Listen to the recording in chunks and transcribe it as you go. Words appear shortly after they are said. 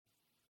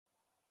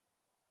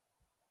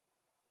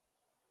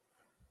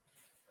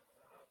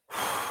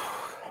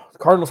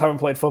Cardinals haven't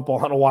played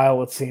football in a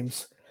while, it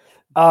seems.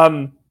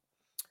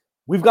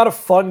 We've got a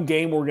fun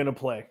game we're going to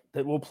play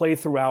that we'll play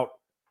throughout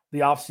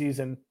the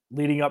offseason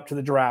leading up to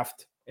the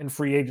draft and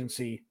free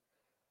agency.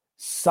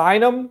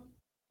 Sign them,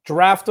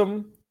 draft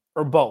them,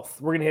 or both.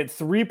 We're going to hit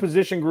 3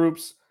 position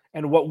groups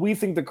and what we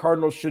think the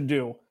Cardinals should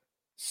do.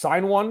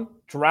 Sign one,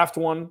 draft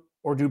one,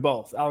 or do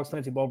both. Alex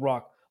Clancy, Bo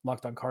Brock,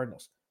 Locked on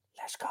Cardinals.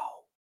 Let's go.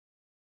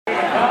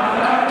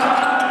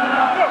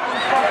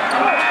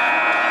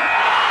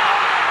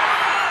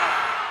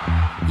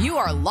 You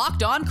are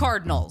Locked on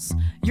Cardinals,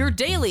 your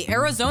daily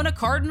Arizona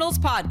Cardinals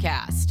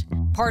podcast.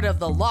 Part of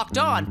the Locked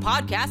On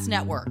Podcast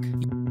Network.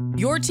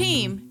 Your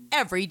team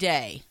every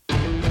day.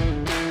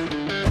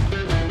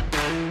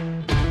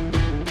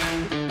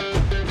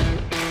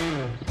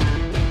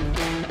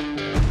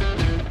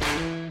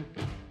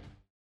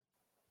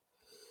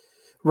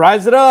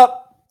 Rise it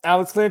up.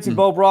 Alex Clancy,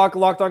 Bo Brock,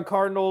 Locked on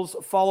Cardinals.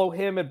 Follow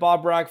him at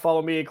Bob Brack.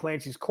 Follow me at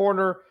Clancy's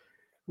Corner.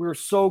 We're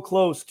so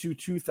close to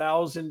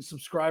 2,000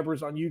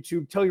 subscribers on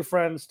YouTube. Tell your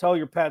friends, tell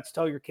your pets,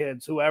 tell your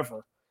kids,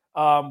 whoever.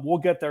 We'll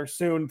get there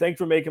soon. Thanks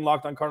for making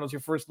Locked on Cardinals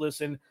your first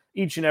listen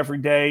each and every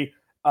day.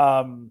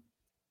 We're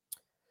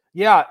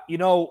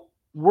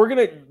going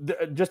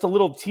to, just a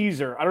little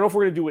teaser. I don't know if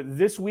we're going to do it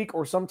this week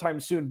or sometime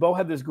soon. Bo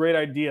had this great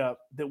idea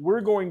that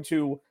we're going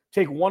to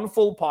take one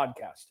full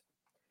podcast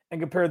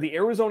and compare the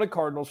Arizona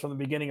Cardinals from the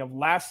beginning of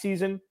last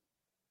season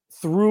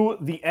through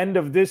the end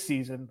of this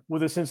season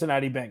with the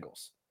Cincinnati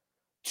Bengals.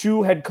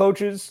 2 head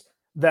coaches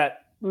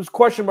that there was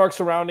question marks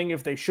surrounding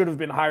if they should have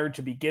been hired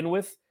to begin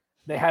with.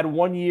 They had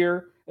 1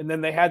 year, and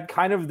then they had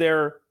kind of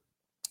their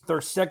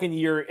second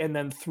year, and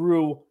then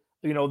through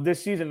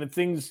this season, and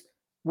things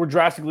were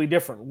drastically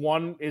different.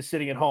 One is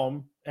sitting at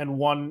home, and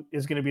one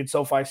is going to be at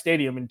SoFi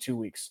Stadium in 2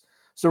 weeks.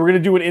 So we're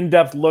going to do an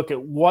in-depth look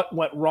at what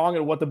went wrong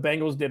and what the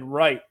Bengals did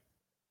right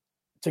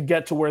to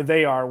get to where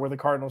they are, where the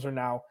Cardinals are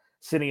now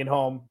sitting at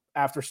home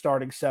after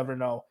starting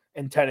 7-0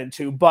 and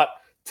 10-2. But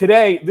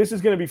today, this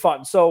is going to be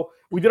fun. So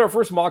we did our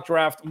first mock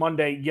draft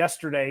Monday,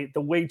 yesterday,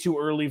 the way too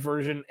early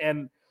version.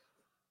 And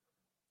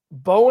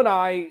Bo and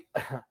I,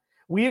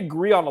 we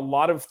agree on a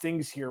lot of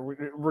things here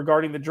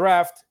regarding the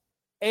draft,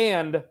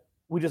 and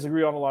we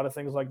disagree on a lot of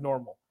things like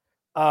normal.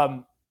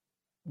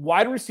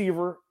 Wide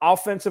receiver,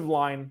 offensive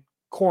line,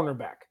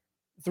 cornerback.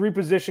 3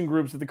 position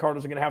groups that the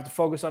Cardinals are going to have to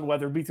focus on,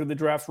 whether it be through the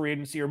draft, free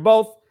agency, or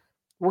both.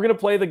 We're going to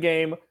play the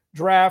game,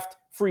 draft,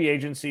 free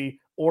agency,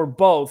 or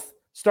both.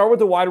 Start with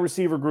the wide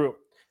receiver group.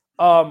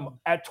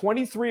 At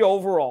 23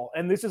 overall,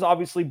 and this is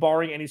obviously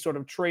barring any sort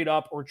of trade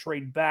up or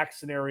trade back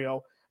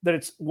scenario, that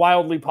it's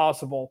wildly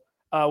possible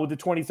with the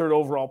 23rd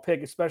overall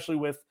pick, especially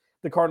with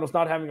the Cardinals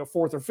not having a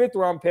 4th or 5th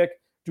round pick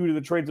due to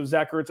the trades of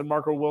Zach Ertz and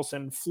Marco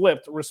Wilson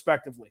flipped,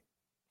 respectively.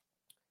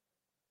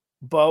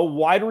 Bo,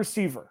 wide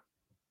receiver.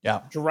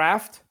 Yeah.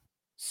 Draft,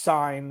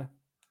 sign,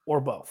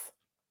 or both?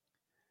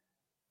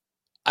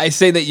 I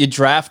say that you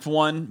draft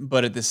one,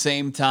 but at the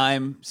same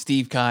time,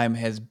 Steve Keim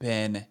has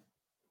been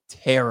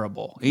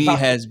terrible. He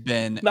has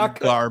been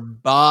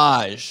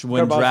garbage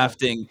when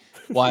drafting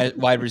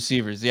wide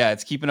receivers. Yeah,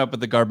 it's keeping up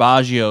with the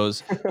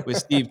garbagios with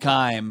Steve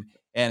Keim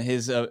and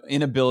his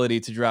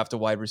inability to draft a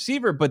wide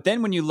receiver. But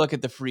then when you look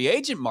at the free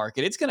agent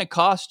market, it's going to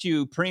cost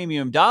you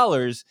premium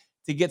dollars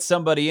to get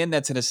somebody in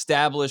that's an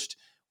established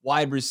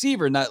wide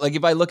receiver. Not like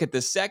if I look at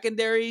the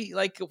secondary,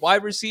 like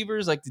wide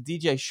receivers, like the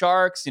DJ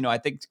Sharks, I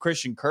think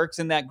Christian Kirk's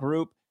in that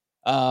group.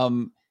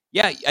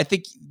 I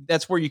think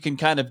that's where you can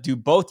kind of do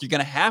both. You're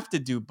going to have to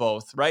do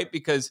both, right?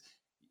 Because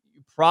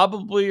you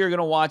probably are going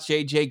to watch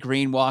AJ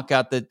Green walk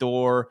out the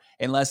door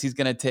unless he's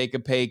going to take a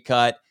pay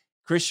cut.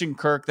 Christian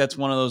Kirk, that's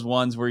one of those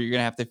ones where you're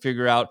going to have to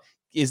figure out,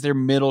 is there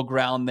middle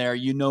ground there?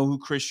 You know who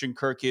Christian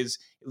Kirk is,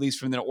 at least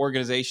from the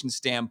organization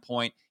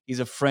standpoint. He's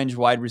a fringe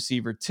wide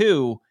receiver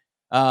too.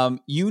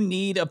 You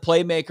need a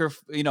playmaker,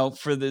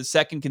 for the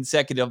second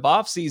consecutive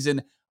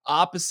offseason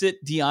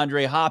opposite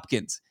DeAndre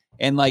Hopkins.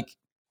 And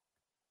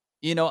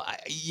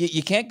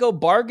you can't go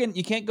bargain.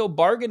 You can't go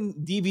bargain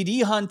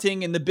DVD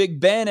hunting in the Big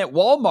Ben at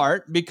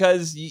Walmart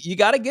because you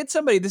got to get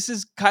somebody. This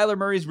is Kyler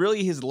Murray's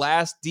really his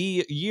last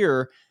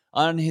year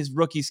on his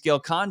rookie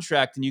scale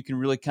contract, and you can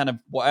really kind of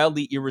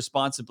wildly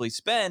irresponsibly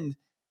spend.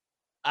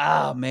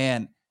 Ah,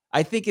 man,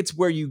 I think it's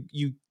where you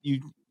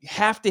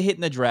have to hit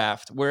in the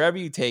draft wherever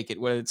you take it,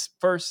 whether it's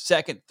first,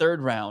 second, third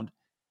round,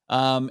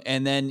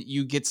 and then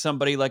you get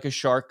somebody like a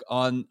Shark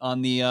on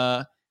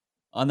the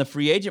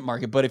free agent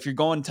market. But if you're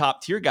going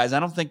top tier guys, I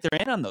don't think they're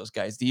in on those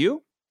guys. Do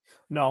you?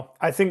 No,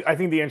 I think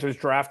the answer is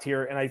draft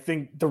here. And I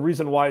think the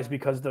reason why is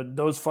because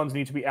those funds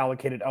need to be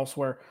allocated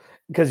elsewhere,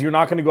 because you're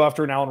not going to go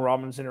after an Allen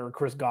Robinson or a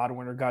Chris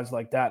Godwin or guys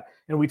like that.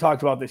 And we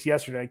talked about this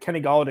yesterday. Kenny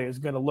Golladay is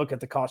going to look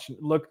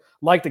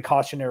like the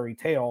cautionary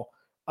tale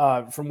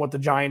from what the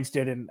Giants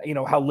did and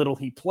how little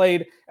he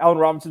played. Allen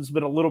Robinson's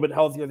been a little bit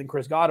healthier than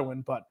Chris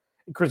Godwin, but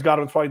Chris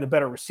Godwin's probably the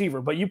better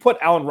receiver. But you put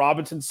Allen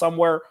Robinson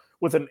somewhere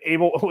with an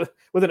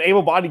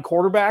able-bodied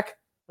quarterback.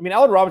 I mean,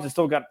 Allen Robinson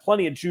still got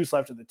plenty of juice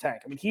left in the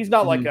tank. I mean, he's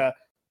not like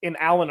an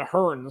Allen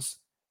Hurns,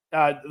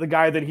 the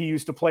guy that he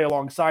used to play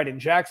alongside in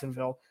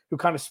Jacksonville, who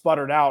kind of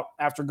sputtered out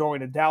after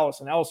going to Dallas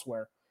and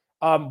elsewhere.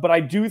 But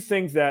I do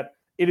think that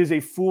it is a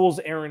fool's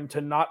errand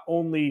to not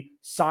only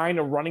sign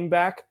a running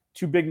back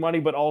to big money,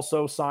 but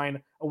also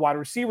sign a wide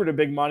receiver to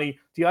big money.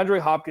 DeAndre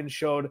Hopkins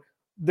showed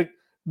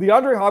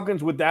DeAndre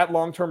Hopkins with that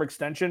long-term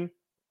extension,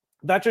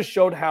 that just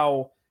showed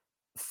how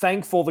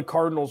thankful the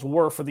Cardinals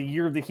were for the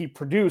year that he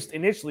produced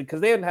initially,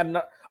 because they hadn't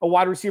had a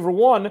wide receiver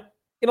one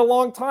in a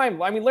long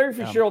time. I mean, Larry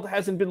Fitzgerald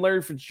hasn't been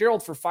Larry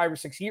Fitzgerald for 5 or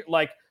 6 years,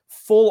 like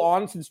full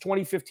on since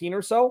 2015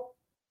 or so,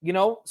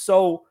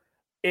 So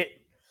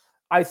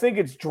I think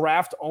it's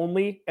draft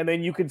only, and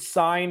then you could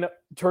sign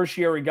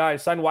tertiary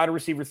guys, sign wide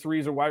receiver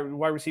 3s or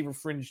wide receiver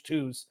fringe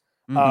 2s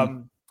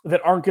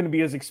that aren't going to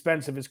be as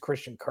expensive as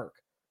Christian Kirk.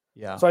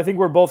 Yeah. So I think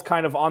we're both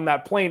kind of on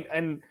that plane.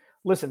 And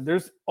listen,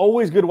 there's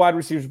always good wide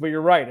receivers, but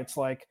you're right. It's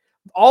like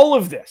all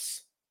of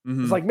this.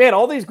 It's like, man,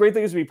 all these great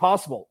things would be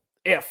possible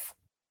if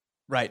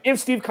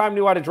Steve Keim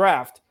knew how to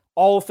draft,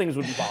 all things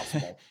would be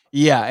possible.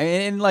 Yeah.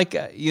 And like,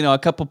 a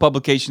couple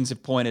publications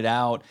have pointed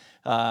out,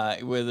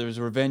 whether it's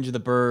Revenge of the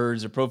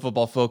Birds or Pro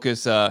Football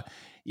Focus, that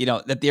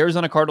the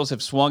Arizona Cardinals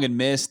have swung and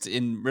missed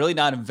and really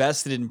not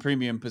invested in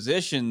premium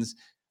positions,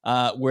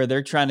 where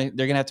they're going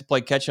to have to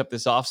play catch up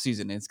this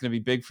offseason. And it's going to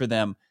be big for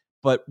them.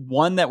 But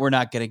one that we're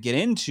not going to get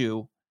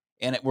into,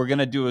 and we're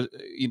going to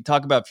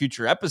talk about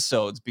future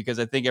episodes, because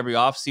I think every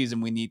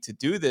offseason we need to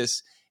do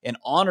this in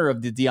honor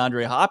of the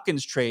DeAndre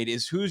Hopkins trade,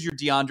 is who's your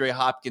DeAndre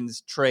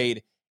Hopkins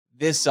trade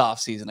this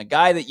offseason? A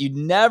guy that you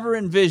never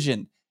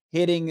envisioned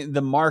hitting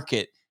the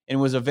market and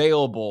was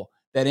available,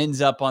 that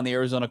ends up on the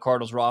Arizona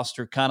Cardinals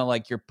roster, kind of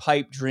like your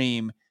pipe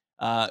dream,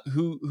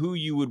 who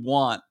you would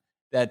want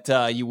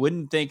that you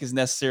wouldn't think is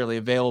necessarily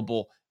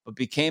available, but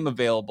became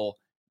available.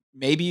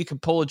 Maybe you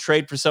could pull a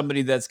trade for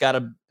somebody that's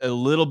got a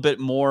little bit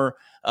more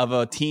of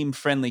a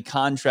team-friendly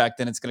contract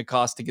than it's going to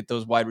cost to get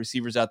those wide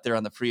receivers out there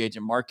on the free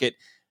agent market.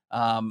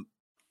 And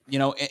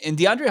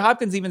DeAndre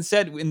Hopkins even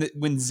said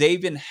when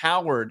Xavier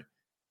Howard,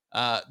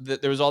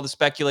 there was all the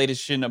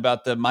speculation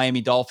about the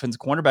Miami Dolphins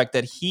cornerback,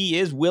 that he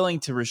is willing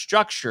to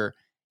restructure.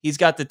 He's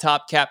got the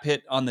top cap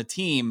hit on the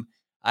team.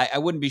 I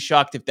wouldn't be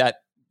shocked if that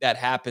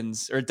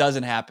happens, or it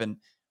doesn't happen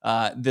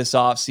this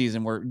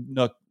offseason, where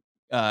Nook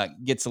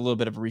gets a little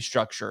bit of a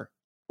restructure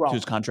to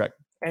his contract.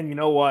 And you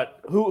know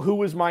what? Who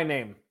was my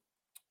name?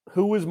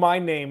 Who was my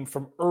name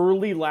from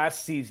early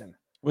last season?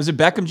 Was it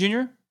Beckham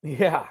Jr.?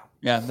 Yeah.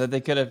 Yeah, that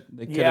they could have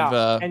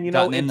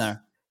gotten in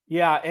there.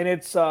 Yeah, and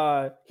it's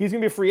he's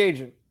gonna be a free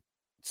agent.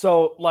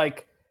 So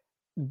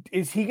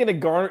is he gonna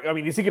garner? I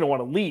mean, is he gonna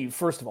want to leave?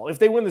 First of all, if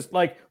they win this,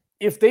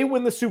 if they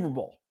win the Super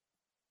Bowl,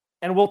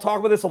 and we'll talk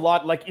about this a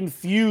lot,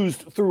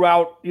 infused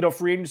throughout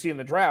free agency and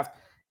the draft.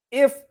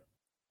 If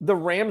the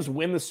Rams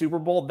win the Super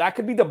Bowl, that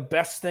could be the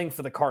best thing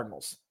for the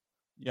Cardinals.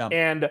 Yeah,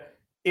 and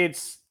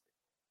it's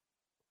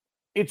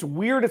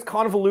weird, it's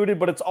convoluted,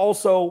 but it's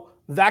also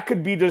that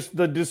could be just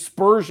the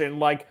dispersion,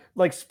 like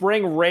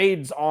spring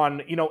raids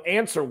on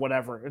ants or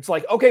whatever. It's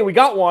like, okay, we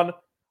got one.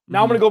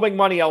 Now I'm going to go make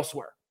money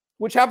elsewhere,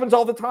 which happens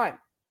all the time,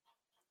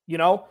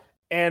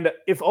 And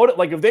if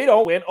they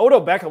don't win,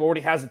 Odell Beckham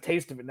already has a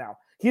taste of it now.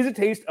 He has a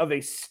taste of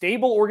a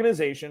stable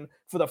organization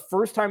for the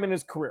first time in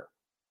his career.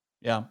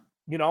 Yeah.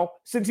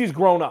 Since he's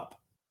grown up.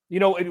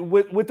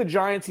 With the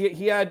Giants,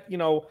 he had,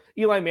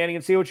 Eli Manning,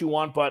 and say what you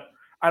want, but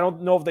I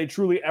don't know if they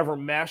truly ever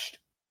meshed.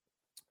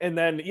 And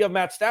then you have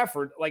Matt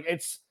Stafford.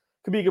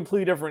 Could be a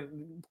completely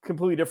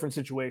different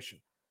situation.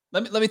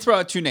 Let me throw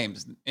out two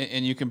names,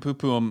 and you can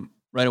poo-poo them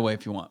right away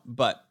if you want.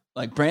 But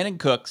Brandon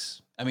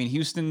Cooks, I mean,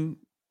 Houston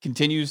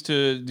continues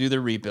to do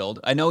their rebuild.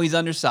 I know he's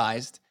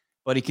undersized,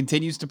 but he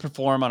continues to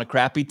perform on a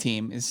crappy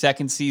team. His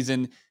second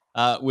season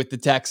with the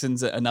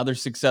Texans, another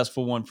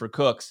successful one for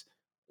Cooks.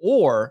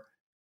 Or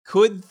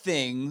could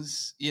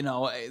things,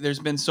 there's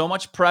been so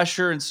much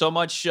pressure and so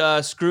much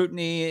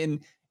scrutiny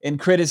and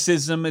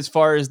criticism as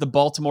far as the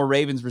Baltimore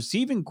Ravens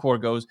receiving core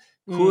goes.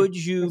 Could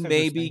you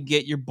maybe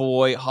get your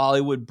boy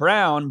Hollywood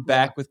Brown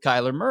back with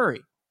Kyler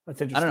Murray? That's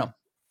interesting. I don't know.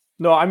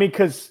 No, I mean,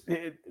 because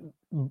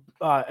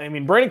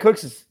Brandon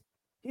Cooks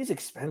he's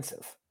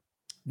expensive.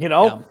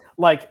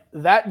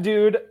 That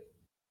dude.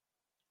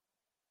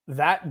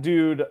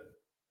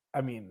 I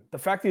mean, the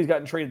fact that he's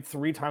gotten traded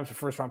 3 times for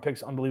first-round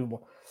picks is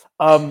unbelievable.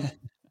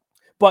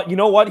 But you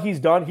know what he's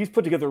done? He's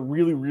put together a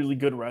really, really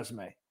good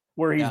resume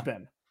where he's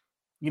been.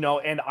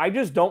 And I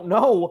just don't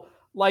know,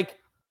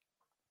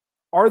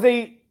 are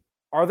they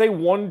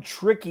one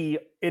tricky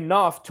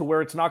enough to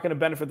where it's not going to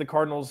benefit the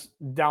Cardinals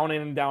down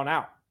in and down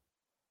out?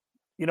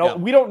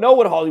 We don't know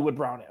what Hollywood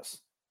Brown is.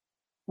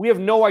 We have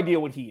no idea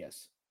what he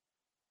is.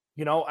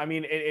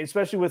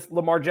 Especially with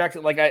Lamar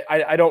Jackson,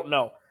 I don't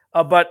know.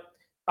 But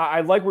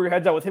I like where your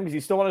head's at with him, because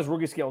he's still on his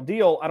rookie scale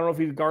deal. I don't know if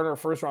he's garner a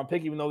first-round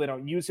pick, even though they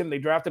don't use him. They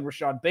drafted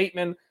Rashad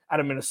Bateman out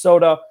of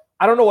Minnesota.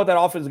 I don't know what that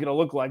offense is going to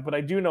look like, but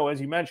I do know,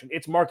 as you mentioned,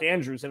 it's Mark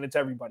Andrews and it's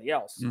everybody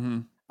else.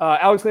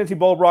 Alex Clancy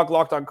Bulbrock,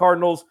 Locked On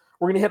Cardinals.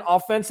 We're going to hit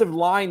offensive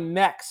line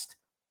next.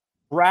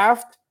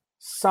 Draft,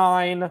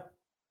 sign,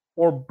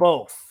 or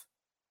both.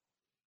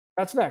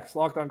 That's next.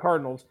 Locked On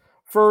Cardinals.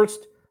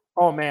 First,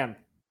 oh man,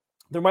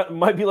 there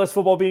might be less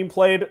football being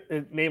played,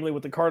 namely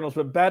with the Cardinals,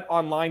 but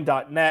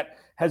betonline.net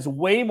has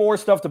way more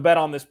stuff to bet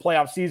on this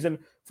playoff season,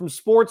 from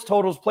sports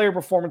totals, player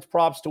performance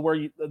props, to where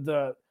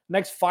the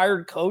next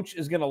fired coach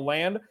is going to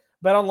land.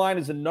 BetOnline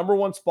is the number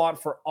one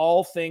spot for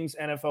all things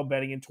NFL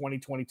betting in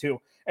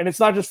 2022. And it's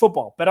not just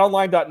football.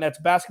 BetOnline.net's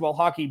basketball,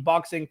 hockey,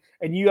 boxing,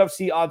 and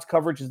UFC odds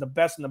coverage is the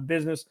best in the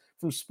business.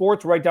 From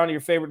sports right down to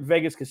your favorite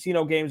Vegas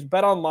casino games,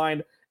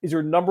 BetOnline is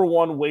your number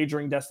one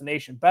wagering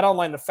destination.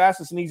 BetOnline, the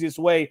fastest and easiest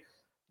way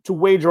to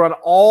wager on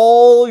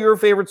all your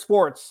favorite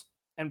sports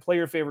and play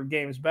your favorite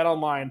games.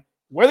 BetOnline,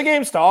 where the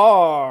game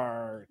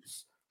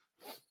starts.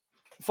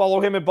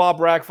 Follow him at Bob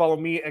Rack. Follow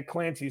me at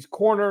Clancy's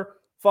Corner.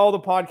 Follow the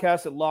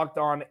podcast at Locked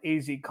On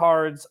AZ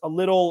Cards. A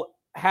little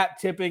hat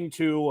tipping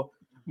to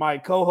my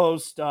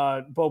co-host,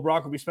 Bo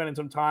Brock, will be spending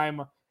some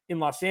time in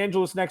Los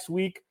Angeles next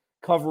week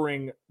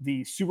covering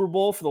the Super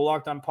Bowl for the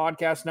Locked On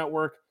Podcast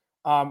Network.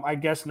 I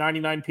guess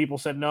 99 people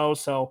said no,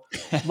 so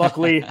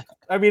luckily,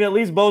 I mean, at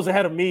least Bo's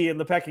ahead of me in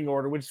the pecking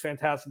order, which is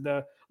fantastic.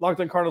 The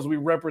Locked On Cardinals will be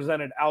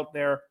represented out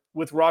there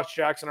with Ross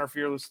Jackson, our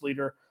fearless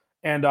leader,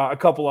 and a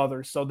couple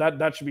others. So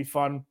that should be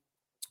fun.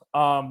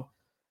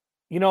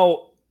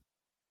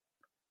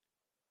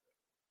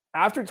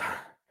 After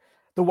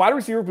the wide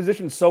receiver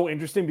position is so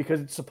interesting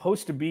because it's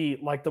supposed to be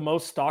like the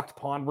most stocked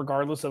pond,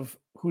 regardless of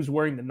who's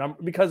wearing the number,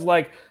 because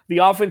like the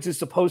offense is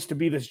supposed to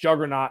be this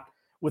juggernaut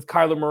with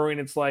Kyler Murray.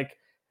 And it's like,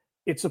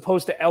 it's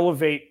supposed to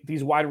elevate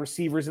these wide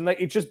receivers. And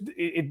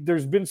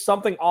there's been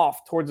something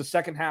off towards the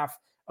second half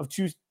of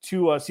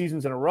two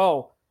seasons in a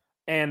row.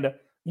 And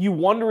you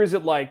wonder, is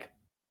it like,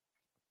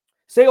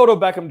 say Odell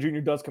Beckham Jr.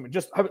 does come in,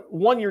 just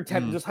 1 year,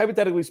 10, just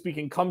hypothetically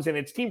speaking, comes in,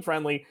 it's team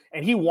friendly,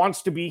 and he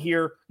wants to be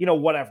here,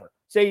 whatever.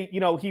 Say,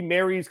 he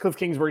marries Cliff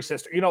Kingsbury's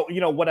sister,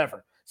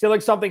 whatever. Say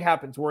like something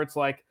happens where it's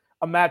like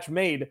a match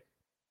made.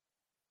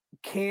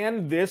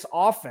 Can this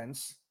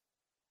offense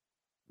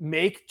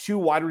make two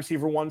wide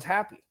receiver ones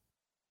happy?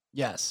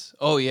 Yes.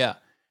 Oh yeah.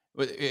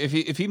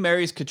 If he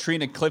marries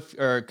Katrina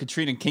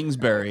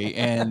Kingsbury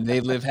and they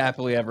live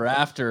happily ever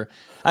after,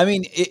 I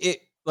mean,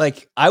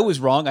 like I was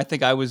wrong. I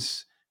think I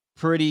was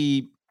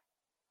pretty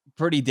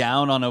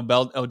down on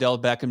Odell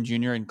Beckham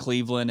Jr. in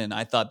Cleveland, and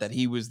I thought that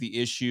he was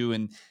the issue,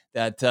 and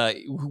that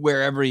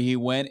wherever he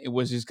went, it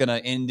was just going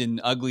to end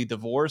in ugly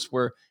divorce.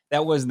 Where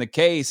that wasn't the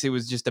case. It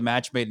was just a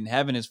match made in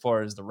heaven as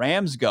far as the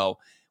Rams go.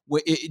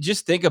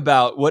 Just think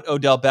about what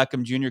Odell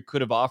Beckham Jr.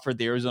 could have offered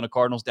the Arizona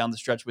Cardinals down the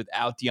stretch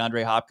without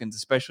DeAndre Hopkins,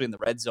 especially in the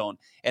red zone,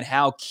 and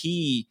how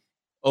key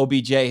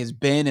OBJ has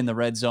been in the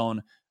red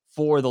zone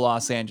for the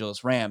Los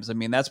Angeles Rams. I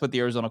mean, that's what the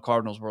Arizona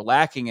Cardinals were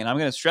lacking. And I'm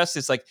going to stress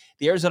this, like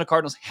the Arizona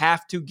Cardinals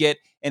have to get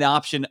an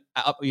option,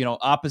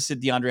 opposite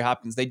DeAndre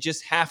Hopkins. They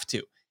just have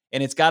to.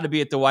 And it's got to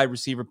be at the wide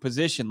receiver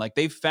position. Like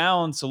they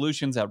found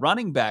solutions at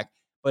running back,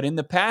 but in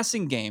the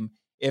passing game,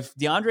 if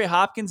DeAndre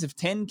Hopkins, if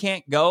 10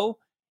 can't go,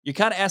 you're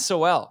kind of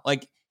SOL.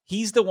 Like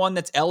he's the one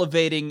that's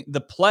elevating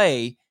the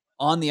play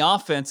on the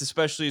offense,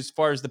 especially as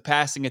far as the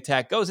passing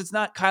attack goes. It's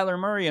not Kyler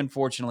Murray,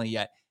 unfortunately,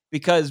 yet.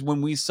 Because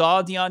when we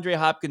saw DeAndre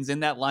Hopkins in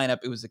that lineup,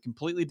 it was a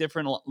completely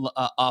different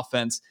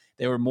offense.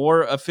 They were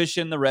more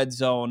efficient in the red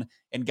zone,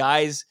 and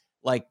guys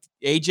like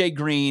AJ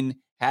Green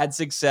had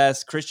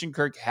success. Christian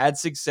Kirk had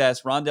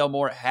success. Rondale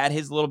Moore had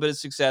his little bit of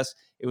success.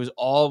 It was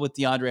all with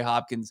DeAndre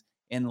Hopkins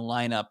in the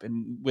lineup,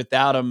 and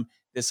without him,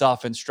 this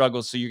offense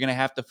struggles. So you're going to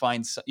have to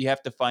find some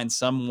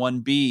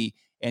 1B,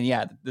 and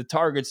yeah, the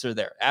targets are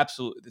there.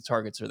 Absolutely, the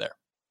targets are there.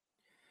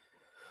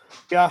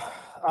 Yeah.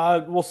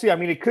 We'll see. I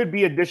mean, it could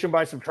be addition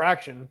by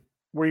subtraction,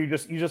 where you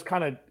just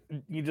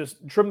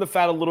trim the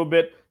fat a little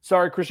bit.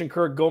 Sorry, Christian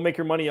Kirk, go make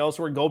your money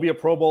elsewhere. Go be a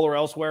Pro Bowler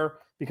elsewhere,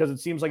 because it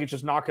seems like it's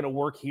just not going to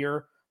work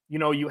here.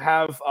 You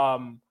have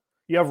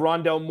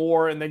Rondale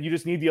Moore, and then you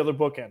just need the other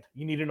bookend.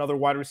 You need another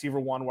wide receiver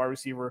one, wide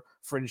receiver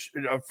fringe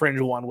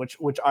one,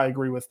 which I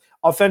agree with.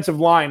 Offensive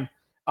line.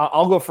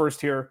 I'll go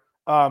first here.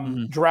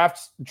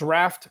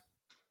 Draft,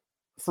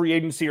 free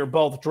agency, or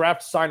both.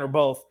 Draft, sign, or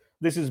both.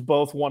 This is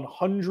both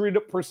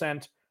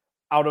 100%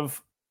 out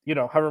of,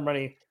 however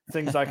many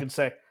things I could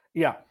say.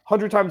 Yeah,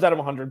 100 times out of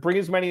 100. Bring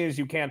as many as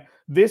you can.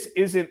 This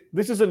is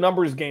a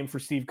numbers game for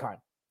Steve Keim.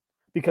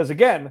 Because,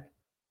 again,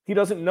 he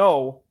doesn't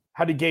know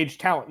how to gauge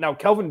talent. Now,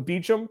 Kelvin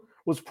Beachum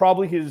was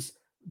probably his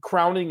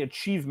crowning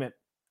achievement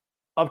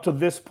up to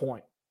this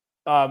point.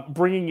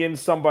 Bringing in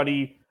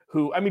somebody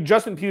who, I mean,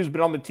 Justin Pugh's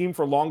been on the team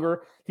for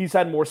longer. He's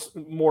had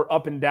more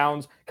up and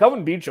downs.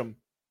 Kelvin Beachum,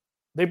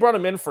 they brought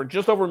him in for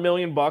just over $1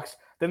 million.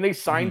 Then they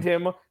signed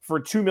him for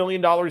 $2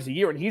 million a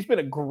year, and he's been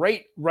a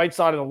great right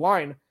side of the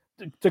line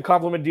to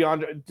complement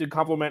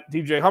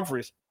DJ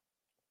Humphries.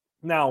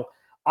 Now,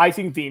 I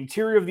think the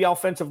interior of the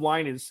offensive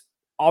line is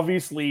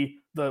obviously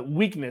the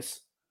weakness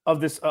of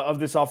this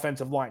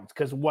offensive line,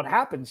 because what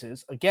happens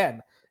is,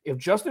 again, if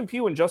Justin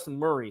Pugh and Justin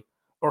Murray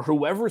or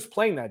whoever is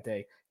playing that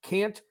day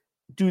can't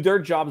do their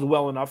jobs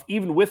well enough,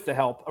 even with the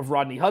help of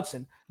Rodney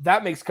Hudson,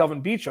 that makes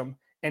Kelvin Beachum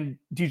and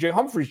DJ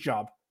Humphries'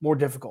 job more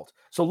difficult.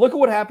 So look at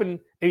what happened,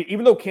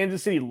 even though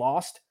Kansas City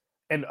lost,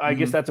 and I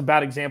guess that's a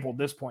bad example at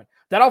this point.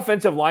 that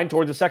offensive line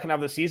towards the second half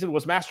of the season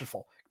was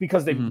masterful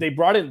because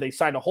they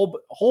signed a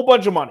whole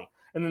bunch of money.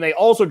 And then they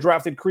also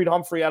drafted Creed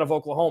Humphrey out of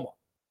Oklahoma,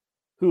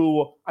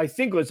 who I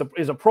think is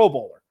a Pro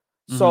Bowler.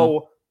 Mm-hmm.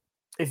 So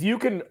if you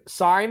can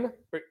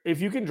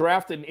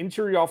draft an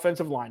interior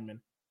offensive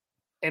lineman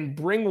and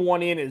bring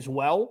one in as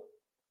well,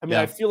 I mean,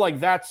 I feel like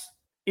that's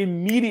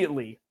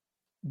immediately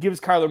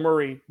gives Kyler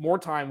Murray more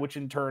time, which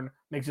in turn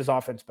makes his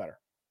offense better.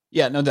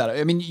 Yeah, no doubt.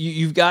 I mean,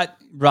 you've got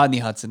Rodney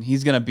Hudson.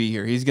 He's going to be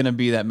here. He's going to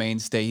be that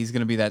mainstay. He's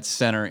going to be that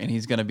center, and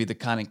he's going to be the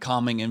kind of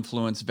calming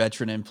influence,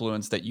 veteran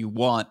influence that you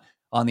want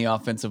on the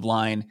offensive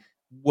line.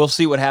 We'll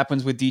see what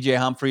happens with DJ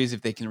Humphries,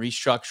 if they can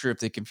restructure, if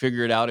they can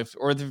figure it out,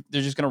 or they're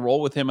just going to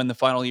roll with him in the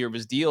final year of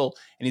his deal,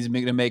 and he's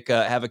going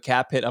to have a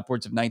cap hit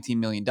upwards of $19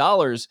 million.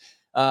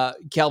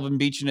 Calvin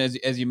Beechin,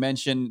 as you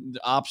mentioned,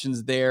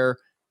 options there.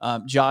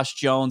 Josh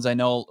Jones, I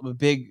know a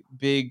big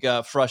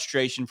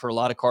frustration for a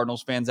lot of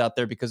Cardinals fans out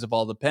there because of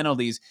all the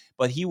penalties,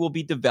 but he will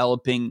be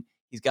developing.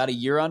 He's got a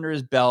year under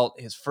his belt,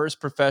 his first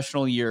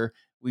professional year.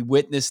 We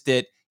witnessed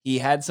it. He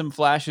had some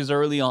flashes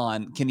early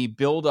on. Can he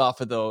build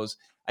off of those?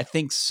 I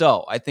think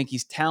so. I think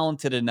he's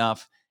talented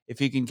enough if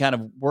he can kind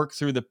of work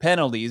through the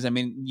penalties. I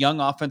mean,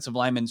 young offensive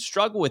linemen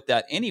struggle with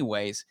that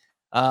anyways.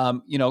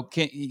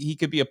 He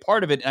could be a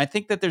part of it. And I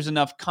think that there's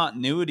enough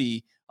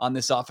continuity on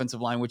this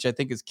offensive line, which I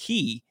think is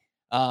key.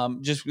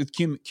 Just with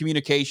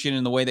communication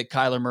and the way that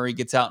Kyler Murray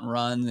gets out and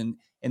runs,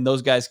 and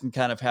those guys can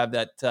kind of have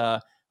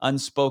that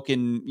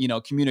unspoken,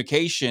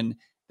 communication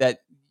that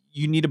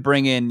you need to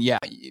bring in. Yeah,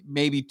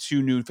 maybe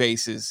 2 new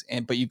faces,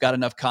 but you've got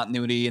enough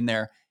continuity in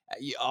there.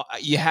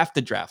 You have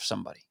to draft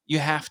somebody. You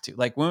have to.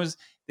 Like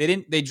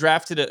they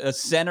drafted a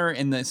center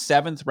in the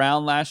 7th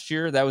round last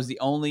year. That was the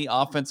only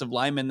offensive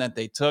lineman that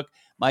they took.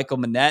 Michael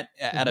Manette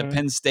out of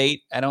Penn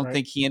State. I don't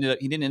think he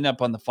didn't end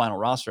up on the final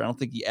roster. I don't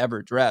think he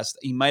ever dressed.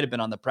 He might have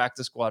been on the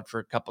practice squad for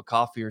a cup of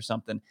coffee or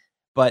something.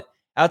 But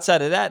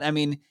outside of that, I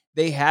mean,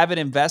 they haven't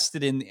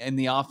invested in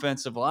the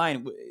offensive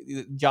line.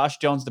 Josh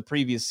Jones the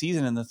previous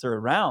season in the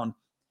 3rd round.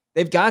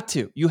 They've got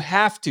to. You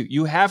have to.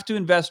 You have to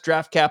invest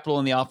draft capital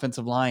in the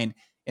offensive line.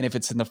 And if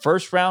it's in the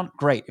 1st round,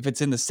 great. If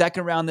it's in the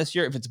 2nd round this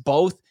year, if it's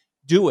both,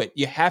 do it.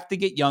 You have to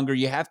get younger.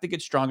 You have to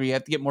get stronger. You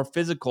have to get more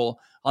physical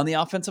on the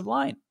offensive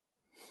line.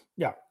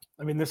 Yeah.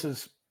 I mean, this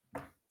is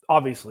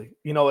obviously,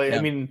 I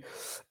mean,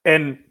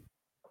 and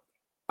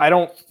I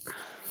don't,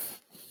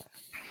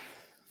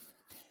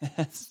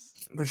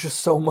 there's just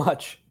so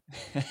much.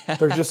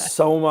 There's just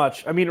so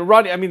much. I mean,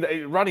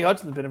 Rodney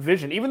Hudson's been a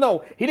vision, even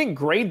though he didn't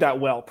grade that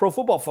well. Pro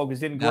Football Focus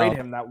didn't grade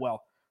him that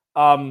well.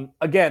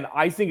 Again,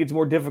 I think it's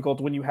more difficult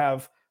when you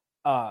have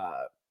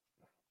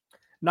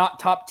not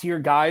top tier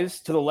guys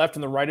to the left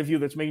and the right of you.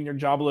 That's making your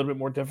job a little bit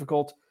more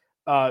difficult.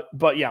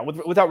 But yeah,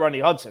 without Rodney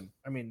Hudson,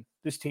 I mean,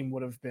 this team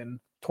would have been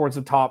towards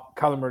the top.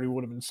 Kyler Murray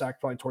would have been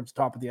sacked probably towards the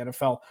top of the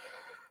NFL.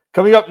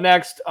 Coming up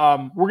next,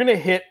 we're going to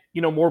hit,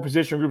 more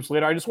position groups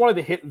later. I just wanted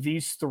to hit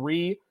these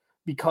 3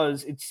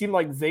 because it seemed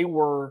like they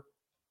were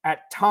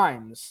at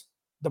times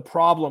the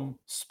problem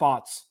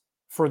spots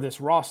for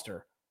this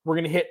roster. We're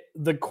going to hit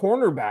the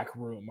cornerback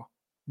room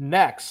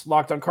next.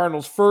 Locked on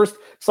Cardinals first.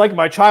 It's like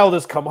my child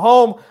has come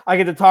home. I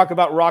get to talk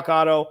about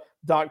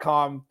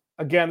rockauto.com.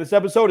 Again, this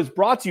episode is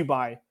brought to you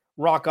by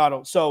Rock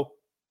Auto. So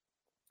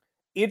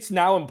it's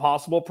now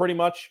impossible pretty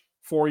much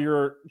for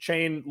your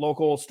chain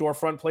local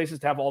storefront places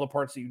to have all the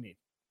parts that you need.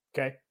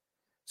 Okay.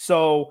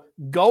 So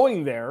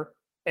going there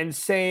and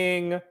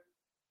saying,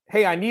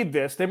 hey, I need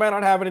this, they might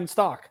not have it in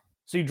stock.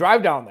 So you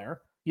drive down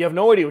there, you have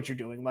no idea what you're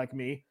doing, like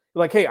me. You're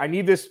like, hey, I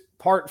need this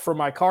part for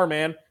my car,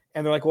 man.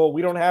 And they're like, well,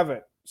 we don't have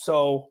it.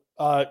 So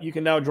you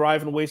can now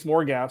drive and waste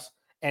more gas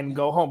and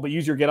go home, but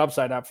use your Get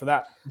Upside app for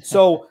that.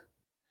 So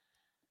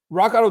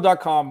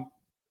rockauto.com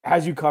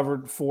has you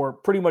covered for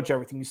pretty much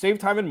everything. You save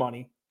time and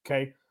money,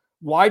 okay?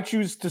 Why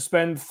choose to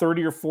spend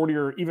 30 or 40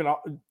 or even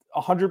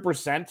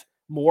 100%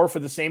 more for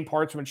the same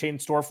parts from a chain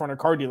storefront or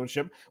car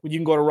dealership when you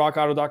can go to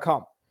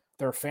rockauto.com?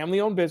 They're a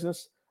family-owned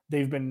business.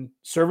 They've been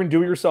serving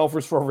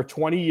do-it-yourselfers for over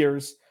 20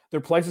 years.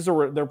 Their prices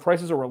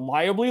are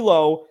reliably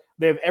low.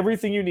 They have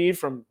everything you need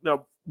from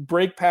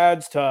brake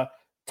pads to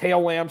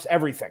tail lamps,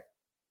 everything.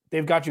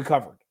 They've got you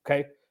covered,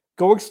 okay?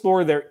 Go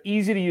explore their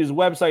easy-to-use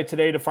website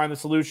today to find the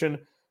solution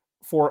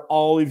for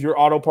all of your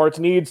auto parts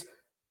needs.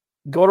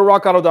 Go to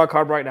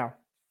rockauto.com right now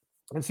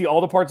and see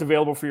all the parts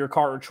available for your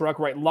car or truck,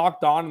 right?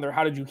 Locked on in their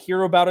How Did You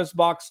Hear About Us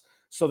box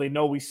so they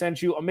know we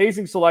sent you.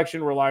 Amazing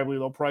selection, reliably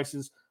low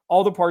prices,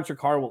 all the parts your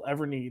car will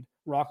ever need.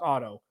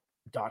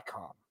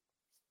 rockauto.com.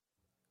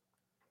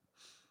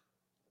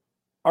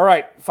 All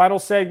right, final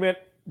segment.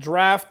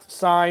 Draft,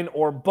 sign,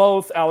 or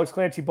both. Alex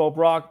Clancy, Bo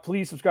Brock.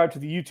 Please subscribe to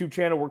the YouTube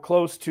channel. We're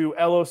close to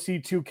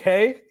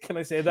LOC2K. Can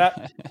I say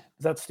that?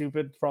 Is that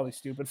stupid? It's probably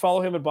stupid.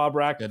 Follow him at Bob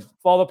Rack. Good.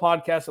 Follow the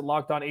podcast at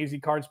Locked On AZ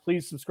Cards.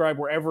 Please subscribe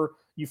wherever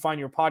you find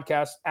your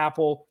podcast.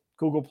 Apple,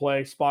 Google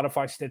Play,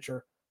 Spotify,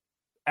 Stitcher,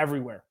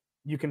 everywhere.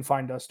 You can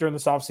find us during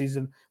this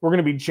offseason. We're going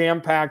to be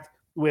jam-packed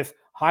with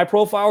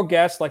high-profile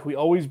guests like we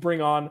always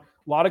bring on. A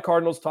lot of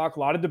Cardinals talk, a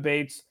lot of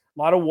debates, a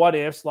lot of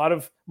what-ifs, a lot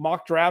of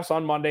mock drafts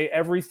on Monday.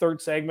 Every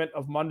third segment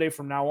of Monday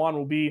from now on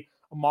will be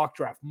a mock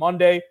draft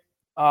Monday.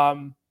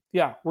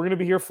 Yeah, we're going to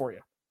be here for you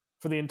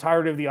for the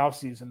entirety of the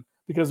offseason,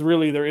 because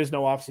really there is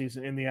no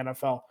offseason in the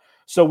NFL.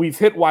 So we've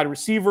hit wide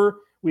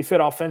receiver, we've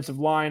hit offensive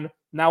line.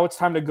 Now it's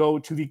time to go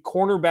to the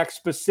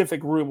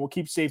cornerback-specific room. We'll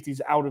keep safeties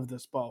out of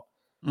this, Bo.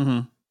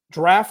 Mm-hmm.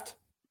 Draft,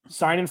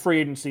 sign in free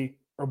agency,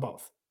 or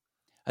both?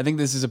 I think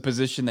this is a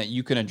position that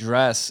you can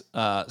address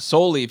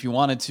solely if you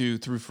wanted to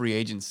through free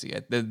agency.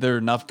 There are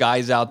enough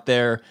guys out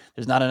there.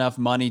 There's not enough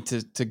money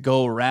to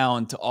go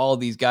around to all of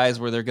these guys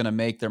where they're going to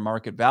make their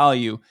market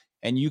value.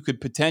 And you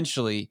could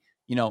potentially,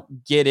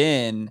 get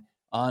in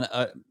on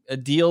a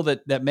deal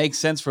that makes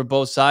sense for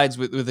both sides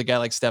with a guy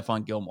like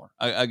Stephon Gilmore,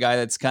 a guy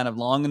that's kind of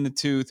long in the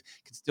tooth,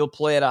 can still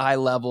play at a high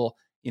level.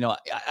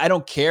 I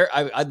don't care.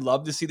 I'd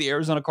love to see the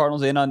Arizona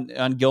Cardinals in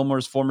on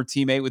Gilmore's former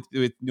teammate with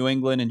New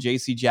England and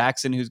J.C.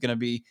 Jackson, who's going to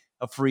be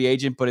a free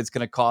agent, but it's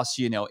going to cost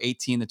you, $18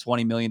 to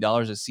 $20 million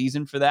a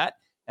season for that.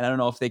 And I don't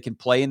know if they can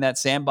play in that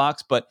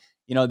sandbox, but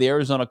the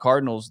Arizona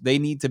Cardinals, they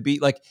need to be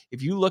like,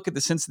 if you look at the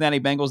Cincinnati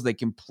Bengals, they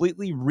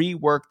completely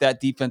reworked that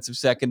defensive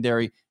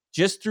secondary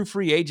just through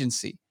free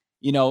agency.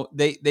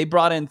 They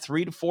brought in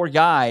 3 to 4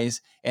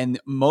 guys, and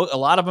a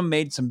lot of them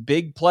made some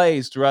big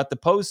plays throughout the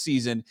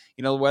postseason,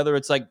 whether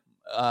it's like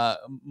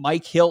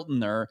Mike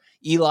Hilton or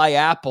Eli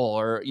Apple,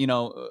 or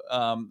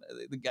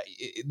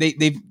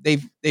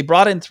they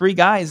brought in 3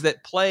 guys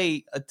that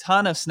play a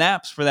ton of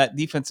snaps for that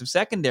defensive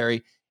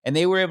secondary, and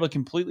they were able to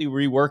completely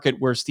rework it.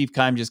 Where Steve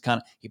Keim just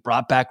he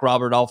brought back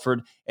Robert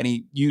Alford and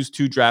he used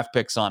 2 draft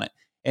picks on it.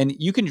 And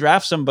you can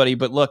draft somebody,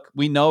 but look,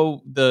 we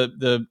know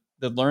the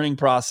learning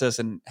process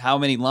and how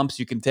many lumps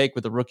you can take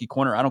with a rookie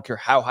corner. I don't care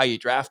how high you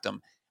draft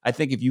them. I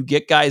think if you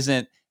get guys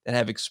in that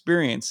have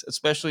experience,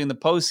 especially in the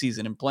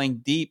postseason and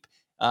playing deep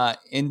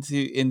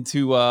into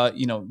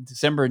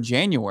December and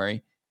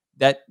January,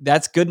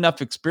 that's good enough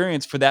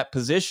experience for that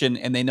position,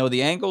 and they know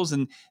the angles,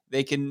 and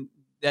they can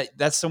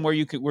that's somewhere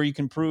where you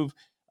can prove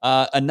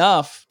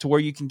enough to where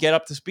you can get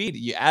up to speed.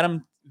 You add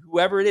them,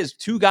 whoever it is,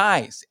 2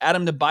 guys, add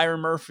them to Byron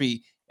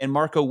Murphy and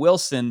Marco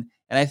Wilson,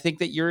 and I think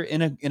that you're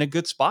in a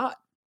good spot.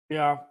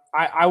 Yeah,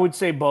 I would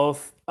say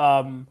both.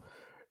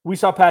 We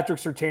saw Patrick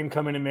Surtain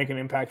come in and make an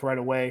impact right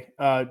away.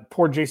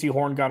 Poor J.C.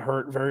 Horn got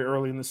hurt very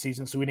early in the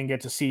season, so we didn't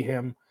get to see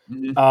him.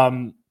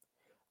 Mm-hmm.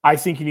 I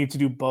think you need to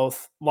do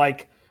both.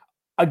 Like,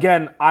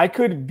 again, I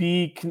could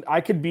be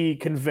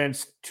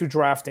convinced to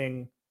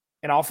drafting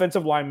an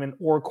offensive lineman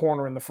or a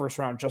corner in the first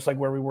round, just like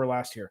where we were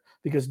last year,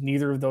 because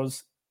neither of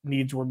those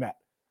needs were met.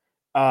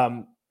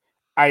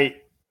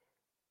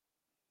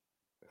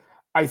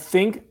 I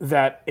think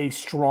that a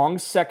strong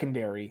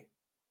secondary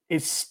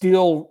is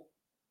still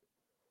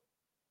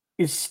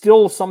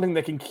something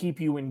that can keep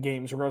you in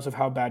games, regardless of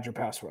how bad your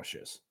pass rush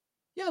is.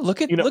 Yeah,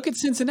 look at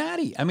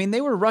Cincinnati. I mean,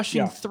 they were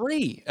rushing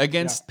 3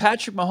 against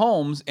Patrick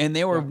Mahomes, and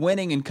they were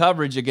winning in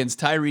coverage against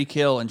Tyreek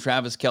Hill and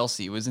Travis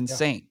Kelce. It was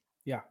insane.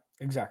 Yeah,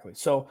 exactly.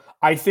 So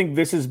I think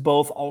this is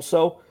both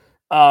also.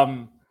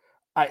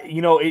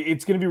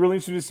 It's going to be really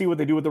interesting to see what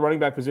they do with the running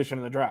back position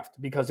in the draft,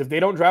 because if they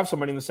don't draft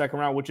somebody in the second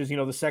round, which is,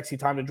 the sexy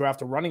time to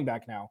draft a running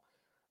back now,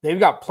 they've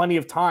got plenty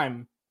of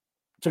time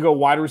to go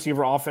wide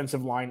receiver,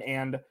 offensive line,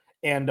 and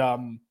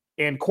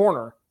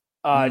corner.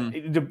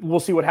 We'll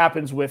see what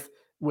happens with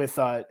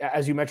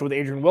as you mentioned, with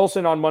Adrian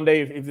Wilson on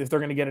Monday, if they're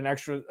going to get an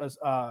extra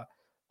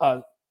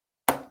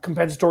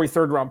compensatory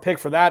 3rd round pick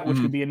for that, which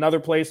could be another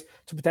place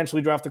to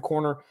potentially draft a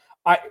corner.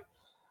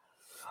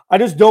 I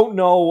just don't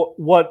know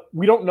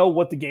we don't know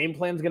what the game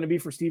plan is going to be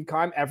for Steve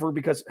Keim ever,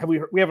 because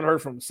we haven't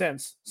heard from him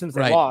since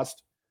they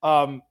lost.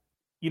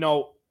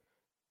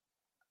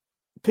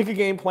 Pick a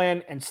game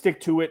plan and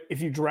stick to it.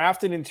 If you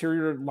draft an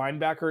interior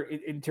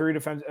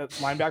defense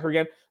linebacker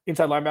again,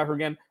 inside linebacker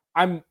again,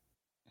 I'm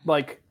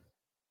like,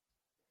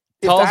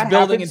 tallest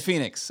building happens, in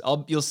Phoenix.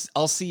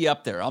 I'll see you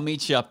up there. I'll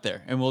meet you up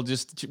there, and we'll try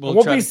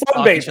to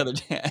talk each other.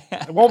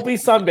 It won't be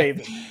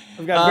sunbathing.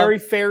 I've got very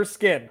fair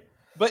skin.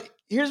 But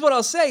here's what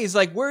I'll say is,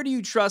 like, where do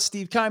you trust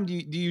Steve Keim? Do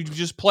you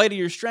just play to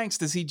your strengths?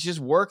 Does he just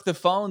work the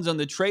phones on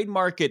the trade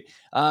market?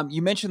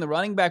 You mentioned the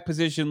running back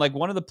position. Like,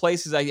 one of the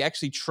places I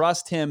actually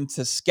trust him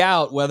to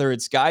scout, whether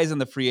it's guys on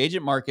the free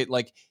agent market,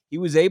 like he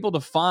was able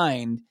to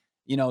find,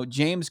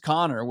 James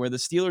Conner, where the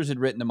Steelers had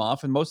written him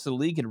off and most of the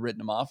league had written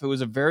him off. It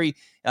was a very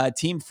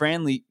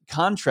team-friendly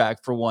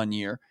contract for 1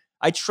 year.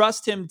 I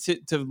trust him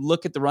to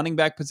look at the running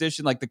back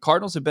position. Like, the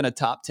Cardinals have been a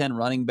top 10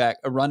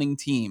 running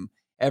team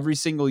every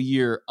single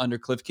year under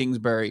Cliff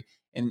Kingsbury.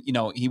 And,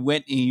 he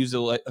went and he used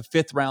a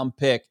 5th round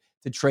pick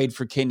to trade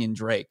for Kenyon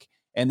Drake.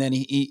 And then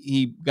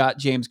he got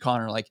James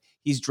Conner. Like,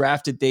 he's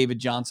drafted David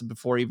Johnson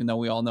before, even though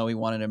we all know he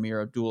wanted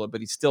Amir Abdullah,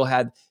 but he still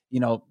had,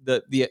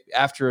 the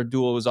after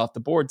Abdullah was off the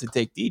board to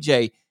take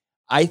DJ.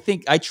 I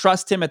think I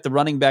trust him at the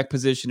running back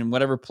position, and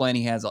whatever plan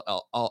he has,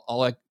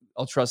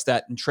 I'll trust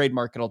that. And trade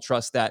market, I'll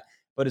trust that.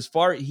 But as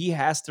far he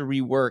has to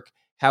rework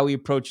how he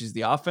approaches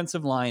the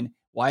offensive line,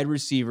 wide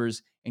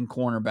receivers, and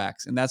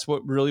cornerbacks. And that's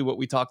what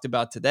we talked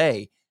about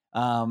today.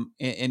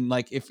 And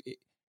like,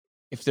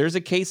 if there's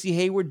a Casey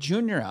Hayward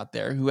Jr. out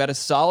there who had a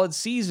solid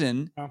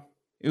season,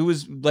 it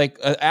was like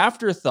an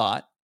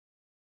afterthought,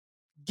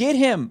 get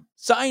him,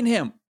 sign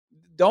him.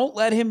 Don't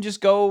let him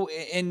just go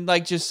and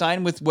like just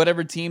sign with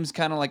whatever team's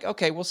kind of like,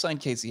 okay, we'll sign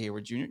Casey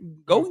Hayward Jr.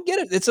 Go and get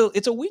it.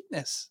 It's a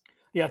weakness.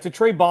 Yeah, it's a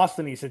Trey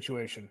Boston-y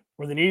situation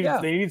where they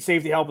needed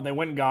safety help and they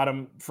went and got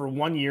him for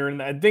 1 year.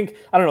 And I don't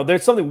know,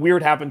 there's something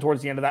weird happened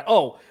towards the end of that.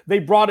 Oh, they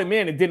brought him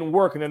in, it didn't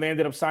work, and then they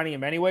ended up signing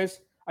him anyways.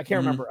 I can't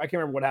remember. I can't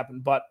remember what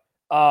happened. But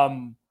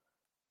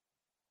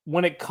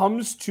when it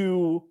comes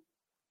to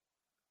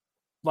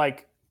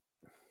like,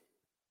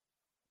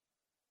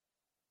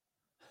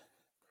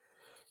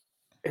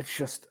 it's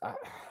just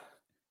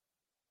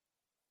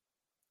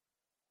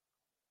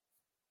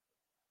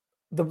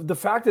the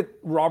fact that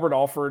Robert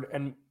Alford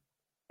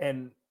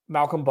and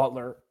Malcolm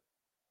Butler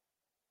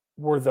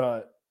were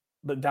that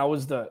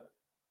was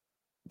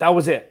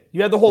it.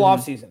 You had the whole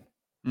offseason.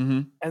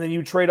 And then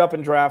you trade up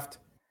and draft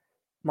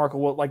Marco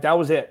Will. Like, that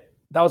was it.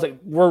 That was like,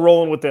 we're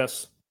rolling with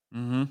this.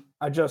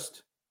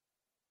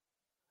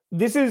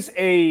 This is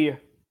a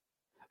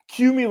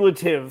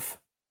cumulative,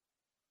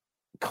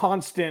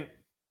 constant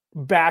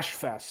bash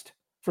fest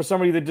for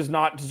somebody that does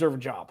not deserve a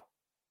job.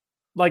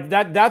 Like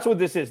that's what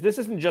this is. This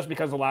isn't just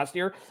because of last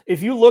year.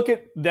 If you look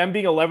at them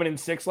being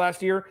 11-6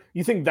 last year,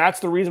 you think that's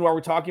the reason why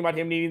we're talking about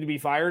him needing to be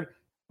fired,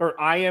 or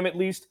I am at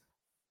least.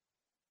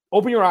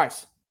 Open your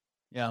eyes.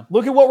 Yeah.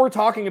 Look at what we're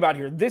talking about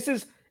here. This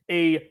is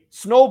a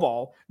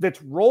snowball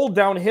that's rolled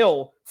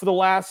downhill for the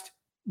last,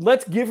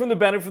 let's give him the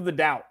benefit of the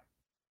doubt,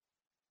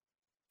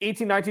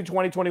 18, 19,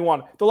 20,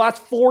 21. The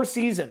last 4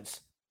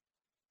 seasons,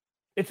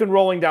 it's been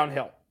rolling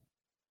downhill.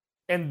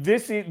 And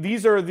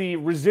these are the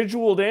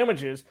residual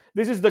damages.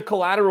 This is the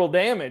collateral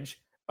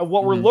damage of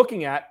what we're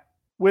looking at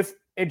with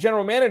a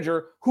general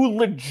manager who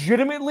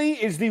legitimately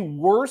is the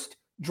worst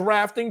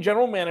drafting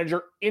general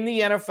manager in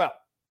the NFL.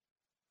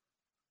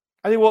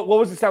 I think what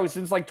was the stat?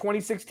 Since like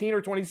 2016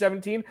 or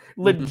 2017,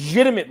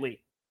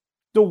 legitimately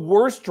the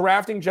worst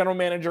drafting general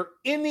manager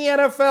in the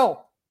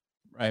NFL.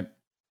 Right.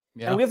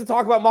 Yeah. And we have to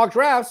talk about mock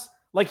drafts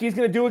like he's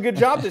going to do a good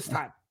job this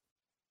time.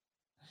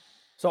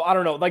 So I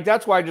don't know. Like,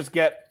 that's why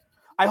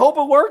I hope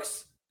it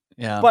works.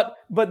 Yeah.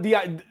 But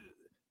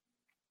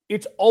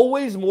it's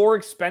always more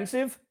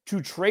expensive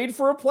to trade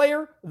for a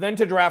player than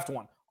to draft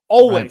one.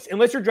 Always. Right.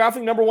 Unless you're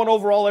drafting number 1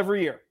 overall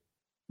every year.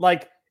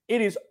 Like,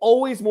 it is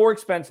always more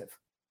expensive.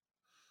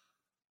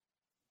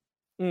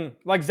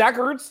 Like Zach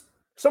Ertz,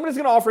 somebody's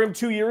going to offer him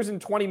 2 years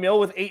and $20 million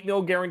with $8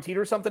 million guaranteed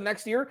or something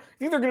next year. You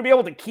think they're going to be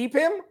able to keep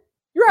him?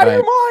 You're out of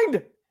your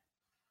mind.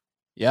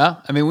 Yeah,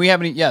 I mean, we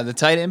haven't. Yeah, the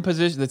tight end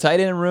position, the tight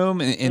end room,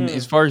 and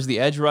as far as the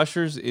edge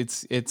rushers,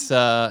 it's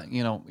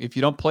if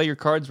you don't play your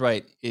cards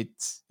right,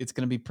 it's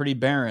going to be pretty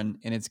barren,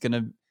 and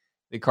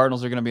the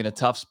Cardinals are going to be in a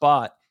tough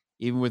spot,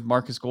 even with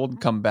Marcus Golden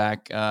come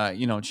back.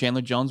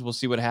 Chandler Jones, we'll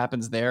see what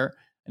happens there.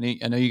 And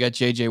I know you got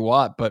J.J.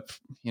 Watt, but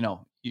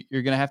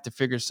you're going to have to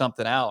figure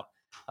something out.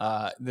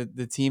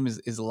 The team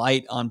is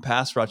light on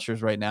pass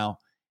rushers right now.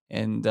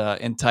 And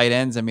tight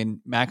ends, I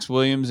mean, Max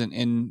Williams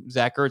and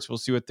Zach Ertz, we'll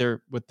see what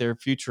their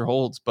future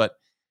holds, but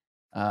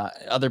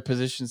other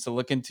positions to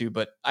look into.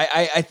 But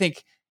I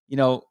think,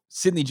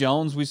 Sidney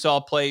Jones, we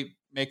saw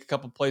make a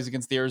couple plays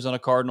against the Arizona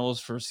Cardinals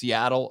for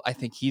Seattle. I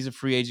think he's a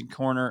free agent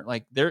corner.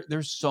 Like,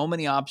 there's so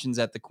many options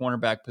at the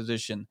cornerback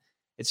position.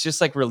 It's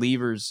just like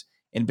relievers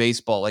in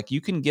baseball. Like,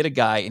 you can get a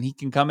guy and he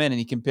can come in and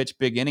he can pitch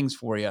big innings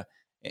for you.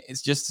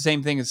 It's just the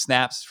same thing as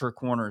snaps for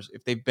corners.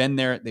 If they've been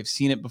there, they've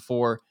seen it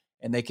before,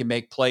 and they can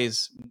make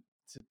plays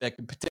that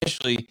could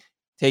potentially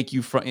take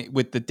you from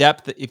with the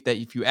depth.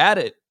 If you add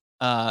it,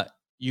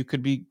 you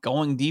could be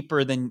going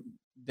deeper than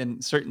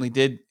certainly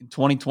did in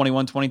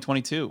 2021,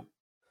 2022.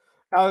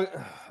 Alex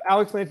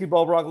Lansky,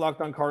 Bulbrock,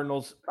 Locked On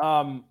Cardinals.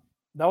 That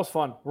was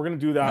fun. We're gonna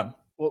do that.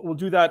 Yeah. We'll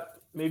do that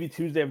maybe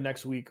Tuesday of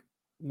next week.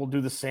 We'll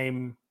do the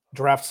same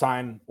draft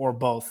sign or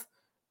both.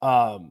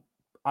 I'm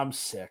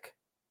sick.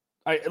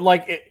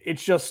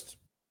 It's just.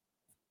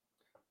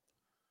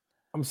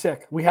 I'm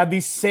sick. We had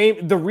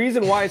the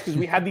reason why is because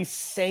we had these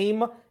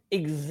same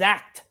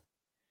exact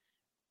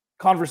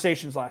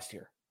conversations last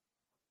year.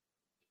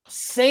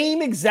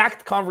 Same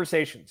exact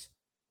conversations.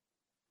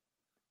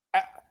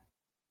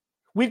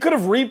 We could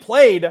have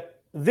replayed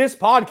this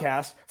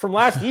podcast from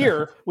last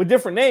year with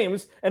different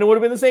names, and it would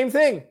have been the same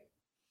thing.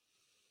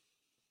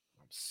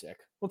 I'm sick.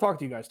 We'll talk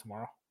to you guys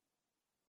tomorrow.